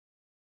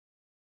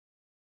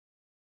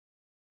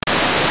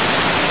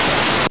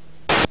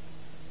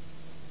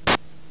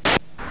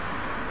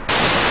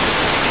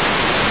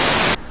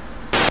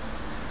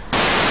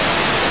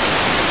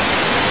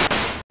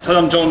So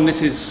I'm John,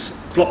 this is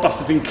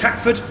Blockbusters in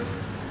Catford,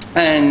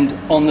 and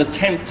on the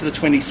 10th to the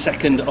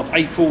 22nd of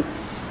April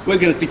we're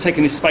going to be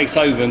taking this space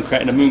over and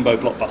creating a Moonbo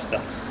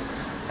Blockbuster.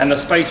 And the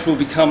space will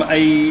become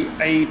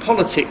a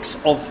politics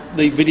of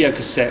the video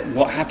cassette,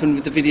 what happened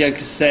with the video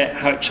cassette,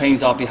 how it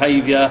changed our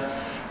behaviour,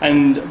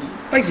 and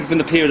basically from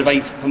the period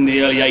of from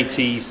the early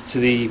 80s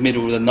to the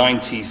middle of the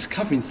 90s,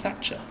 covering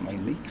Thatcher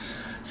mainly.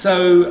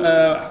 So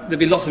there'll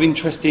be lots of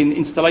interesting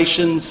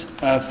installations,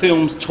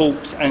 films,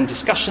 talks and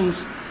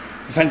discussions.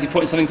 If you fancy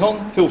putting something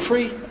on, feel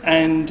free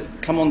and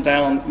come on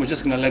down. We're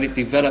just going to let it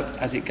develop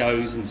as it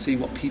goes and see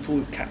what people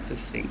of Catford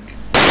think.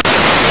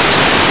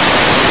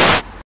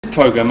 This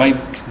programme may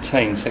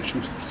contain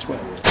sexual swear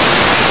words.